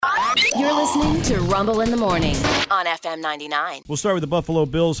You're listening to Rumble in the Morning on FM 99. We'll start with the Buffalo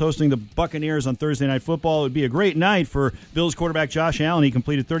Bills hosting the Buccaneers on Thursday Night Football. It would be a great night for Bills quarterback Josh Allen. He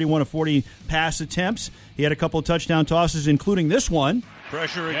completed 31 of 40 pass attempts. He had a couple of touchdown tosses, including this one.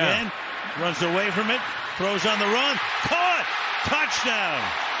 Pressure again. Runs away from it. Throws on the run. Caught! Touchdown!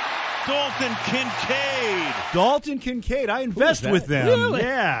 Dalton Kincaid. I invest with them. Really?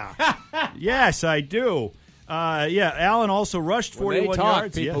 Yeah. Yes, I do. Allen also rushed 41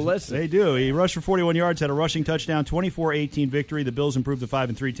 yards. People listen. They do. He rushed for 41 yards, had a rushing touchdown, 24-18 victory. The Bills improved to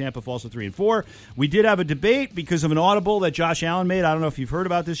 5-3. Tampa falls to 3-4. We did have a debate because of an audible that Josh Allen made. I don't know if you've heard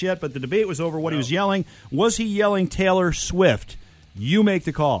about this yet, but the debate was over what he was yelling. Was he yelling Taylor Swift? You make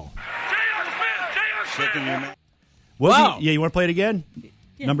the call. J.R. Smith! Was he? Yeah, you want to play it again?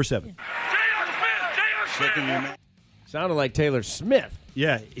 Yeah. Number 7. J.R. Smith! Sounded like Taylor Smith.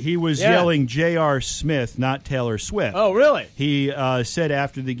 Yeah, he was yelling J.R. Smith, not Taylor Swift. Oh, really? He said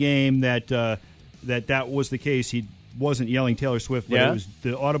after the game that that was the case. He wasn't yelling Taylor Swift, but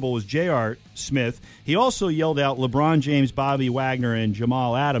the audible was J.R. Smith. He also yelled out LeBron James, Bobby Wagner, and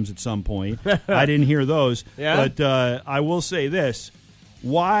Jamal Adams at some point. I didn't hear those. Yeah? But I will say this.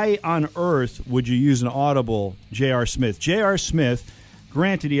 Why on earth would you use an audible J.R. Smith? J.R. Smith,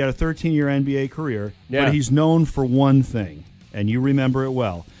 granted, he had a 13-year NBA career, but he's known for one thing. And you remember it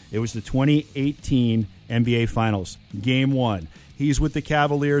well. It was the 2018 NBA Finals, Game 1. He's with the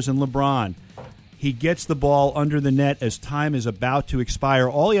Cavaliers and LeBron. He gets the ball under the net as time is about to expire.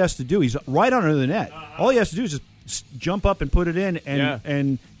 All he has to do, he's right under the net. All he has to do is just jump up and put it in,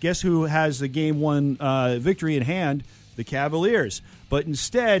 and guess who has the Game 1 victory in hand? The Cavaliers. But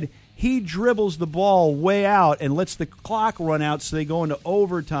instead, he dribbles the ball way out and lets the clock run out so they go into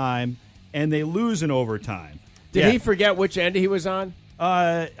overtime, and they lose in overtime. Did he forget which end he was on?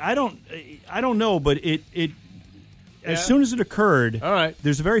 I don't know, but it as soon as it occurred, all right.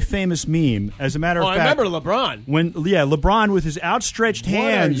 There's a very famous meme. As a matter of fact, I remember LeBron. LeBron with his outstretched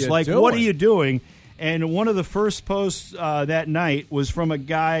hands, what are you doing? And one of the first posts that night was from a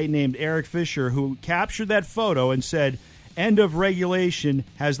guy named Eric Fisher who captured that photo and said, "End of regulation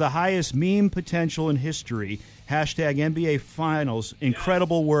has the highest meme potential in history. Hashtag NBA Finals.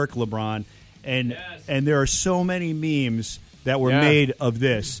 Incredible work, LeBron." And there are so many memes that were made of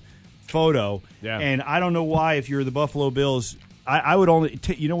this photo. Yeah. And I don't know why, if you're the Buffalo Bills, I would only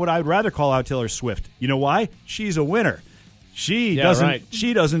you know what, I would rather call out Taylor Swift. You know why? She's a winner. She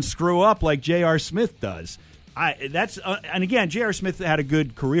doesn't screw up like J.R. Smith does. And again, J.R. Smith had a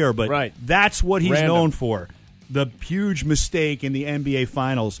good career, but that's what he's known for. The huge mistake in the NBA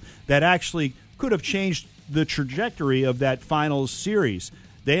Finals that actually could have changed the trajectory of that finals series.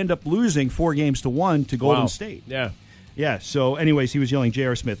 They end up losing 4-1 to Golden State. Yeah, so anyways, he was yelling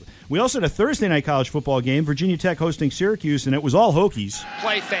J.R. Smith. We also had a Thursday night college football game, Virginia Tech hosting Syracuse, and it was all Hokies.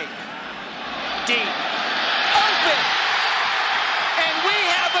 Play fake. Deep. Open. And we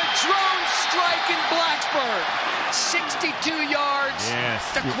have a drone strike in Blacksburg. 62 yards. Yes.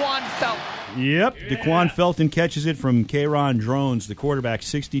 DeQuan Felton. Yep, DeQuan Felton catches it from K-Ron Drones, the quarterback,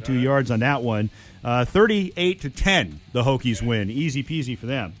 62 yards on that one. 38-10, the Hokies win. Easy peasy for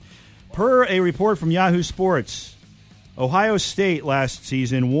them. Per a report from Yahoo Sports, Ohio State last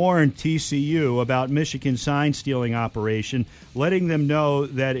season warned TCU about Michigan's sign-stealing operation, letting them know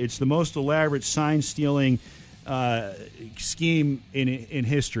that it's the most elaborate sign-stealing scheme in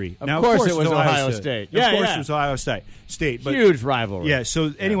history. Of course it was Ohio State. Of course it was Ohio State. But, huge rivalry. Yeah,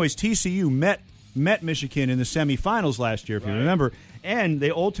 so anyways, TCU met Michigan in the semifinals last year, if you remember, and they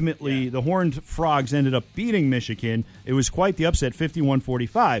ultimately, the Horned Frogs ended up beating Michigan. It was quite the upset,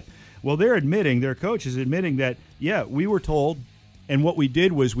 51-45. Well, their coach is admitting that, we were told, and what we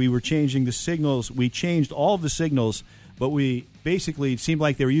did was we were changing the signals. We changed all of the signals, but we basically, it seemed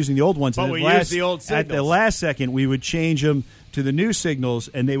like they were using the old ones. But we used the old signals. At the last second, we would change them to the new signals,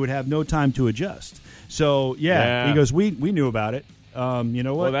 and they would have no time to adjust. So, he goes, we knew about it. You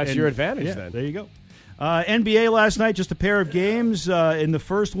know what? Well, that's your advantage then. There you go. NBA last night, just a pair of games. In the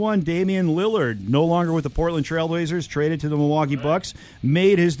first one, Damian Lillard, no longer with the Portland Trailblazers, traded to the Milwaukee Bucks,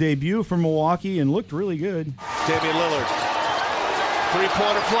 made his debut for Milwaukee and looked really good. Damian Lillard,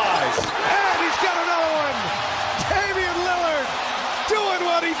 three-pointer flies, and he's got another one. Damian Lillard doing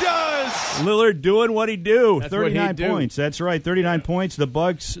what he does. Lillard doing what he do. That's 39 points. That's right, 39 points. The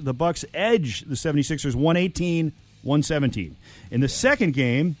Bucks edge the 76ers 118-117. In the second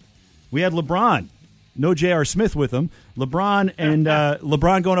game, we had LeBron. No J.R. Smith with him.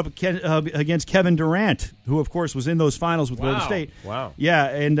 LeBron going up against Kevin Durant, who, of course, was in those finals with Golden State. Wow. Yeah,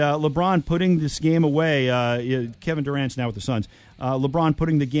 and LeBron putting this game away. Kevin Durant's now with the Suns. LeBron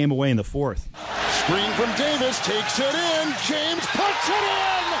putting the game away in the fourth. Screen from Davis, takes it in. James puts it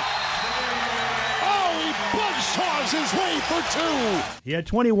in. finds his way for two. He had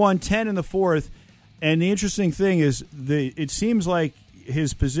 21-10 in the fourth, and the interesting thing is it seems like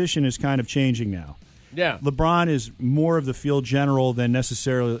his position is kind of changing now. Yeah. LeBron is more of the field general than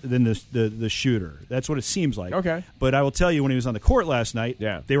necessarily than the shooter. That's what it seems like. Okay. But I will tell you, when he was on the court last night,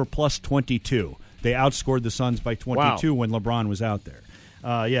 they were plus 22. They outscored the Suns by 22 when LeBron was out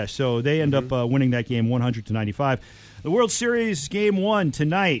there. So they end up winning that game 100-95. The World Series Game 1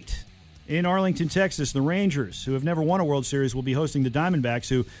 tonight in Arlington, Texas. The Rangers, who have never won a World Series, will be hosting the Diamondbacks,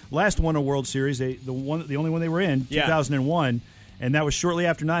 who last won a World Series. The only one they were in, 2001. And that was shortly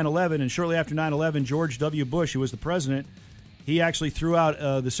after 9/11. And shortly after 9/11, George W. Bush, who was the president, he actually threw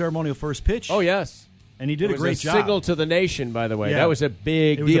out the ceremonial first pitch. Oh, yes. And he did a great job. Signal to the nation, by the way. Yeah. That was a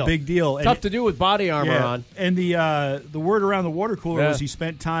big deal. It was a big deal. Tough to do with body armor on. And the word around the water cooler was he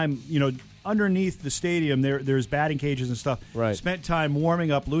spent time, underneath the stadium. There's batting cages and stuff. Right. Spent time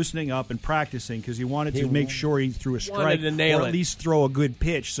warming up, loosening up, and practicing because he wanted to make sure he threw a strike or at least throw a good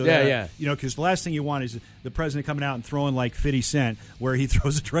pitch. So because the last thing you want is the president coming out and throwing like 50 Cent, where he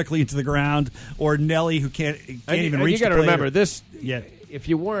throws it directly into the ground, or Nelly, who can't even reach. You got to remember this. Yeah. If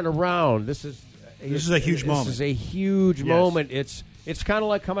you weren't around, this is a huge moment. This is a huge moment. It's kind of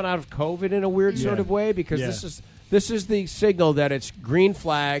like coming out of COVID in a weird sort of way, because this is the signal that it's green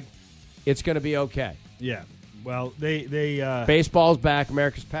flag. It's going to be okay. Yeah. Well, they baseball's back,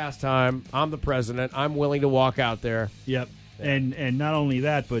 America's pastime. I'm the president. I'm willing to walk out there. Yep. And not only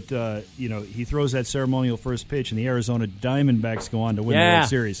that, but he throws that ceremonial first pitch, and the Arizona Diamondbacks go on to win the World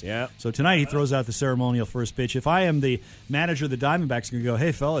Series. Yeah. So tonight he throws out the ceremonial first pitch. If I am the manager of the Diamondbacks, I'm going to go,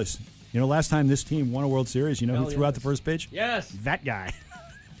 hey, fellas, last time this team won a World Series, who threw out the first pitch? Yes. That guy.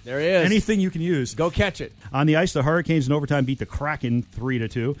 There he is. Anything you can use. Go catch it. On the ice, the Hurricanes in overtime beat the Kraken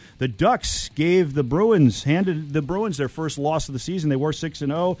 3-2. The Ducks handed the Bruins their first loss of the season. They were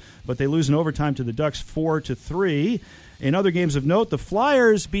 6-0, but they lose in overtime to the Ducks 4-3. In other games of note, the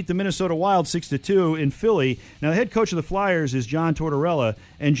Flyers beat the Minnesota Wild 6-2 in Philly. Now, the head coach of the Flyers is John Tortorella.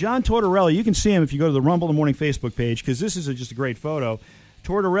 And John Tortorella, you can see him if you go to the Rumble in the Morning Facebook page, because this is just a great photo.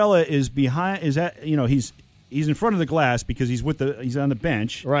 Tortorella he's in front of the glass because he's on the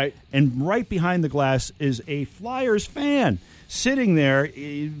bench. Right. And right behind the glass is a Flyers fan sitting there.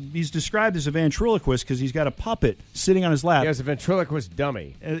 He's described as a ventriloquist because he's got a puppet sitting on his lap. He has a ventriloquist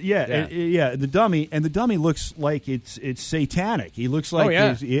dummy. The dummy. And the dummy looks like it's satanic. He looks like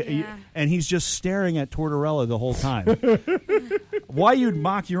and he's just staring at Tortorella the whole time. Why you'd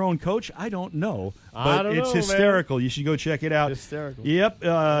mock your own coach, I don't know. But it's hysterical. Man. You should go check it out. Hysterical. Yep.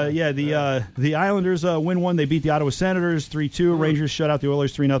 The Islanders win one. They beat the Ottawa Senators 3-2. Rangers shut out the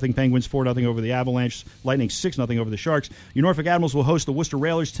Oilers 3-0. Penguins 4-0 over the Avalanche. Lightning 6-0 over the Sharks. Your Norfolk Admirals will host the Worcester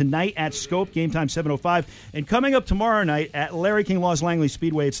Railers tonight at Scope. Game time 7:05. And coming up tomorrow night at Larry King Law's Langley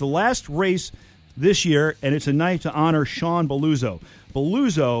Speedway, it's the last race this year, and it's a night to honor Sean Beluzzo.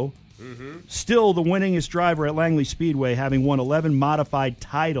 Beluzzo, still the winningest driver at Langley Speedway, having won 11 modified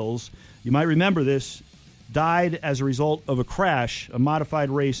titles. You might remember this. Died as a result of a crash, a modified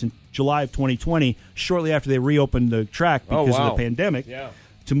race in July of 2020, shortly after they reopened the track because of the pandemic. Yeah.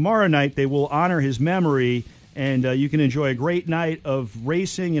 Tomorrow night, they will honor his memory, and you can enjoy a great night of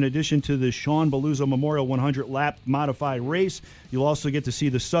racing in addition to the Sean Beluzzo Memorial 100-lap modified race. You'll also get to see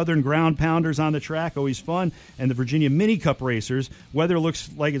the Southern Ground Pounders on the track, always fun, and the Virginia Mini Cup racers. Weather looks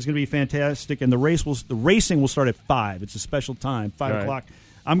like it's going to be fantastic, and the racing will start at 5. It's a special time, 5 o'clock.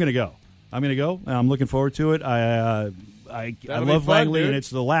 I'm going to go. I'm looking forward to it. I love Langley, dude. And it's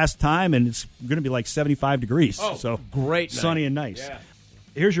the last time, and it's going to be like 75 degrees. Oh, so great sunny night. And nice. Yeah.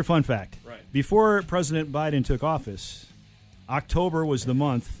 Here's your fun fact. Right. Before President Biden took office, October was the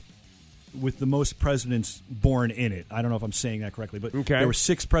month with the most presidents born in it. I don't know if I'm saying that correctly, but there were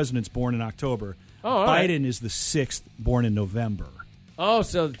 6 presidents born in October. Oh, Biden is the 6th born in November. Oh,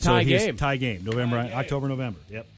 so tie game. November, October, November. Yep.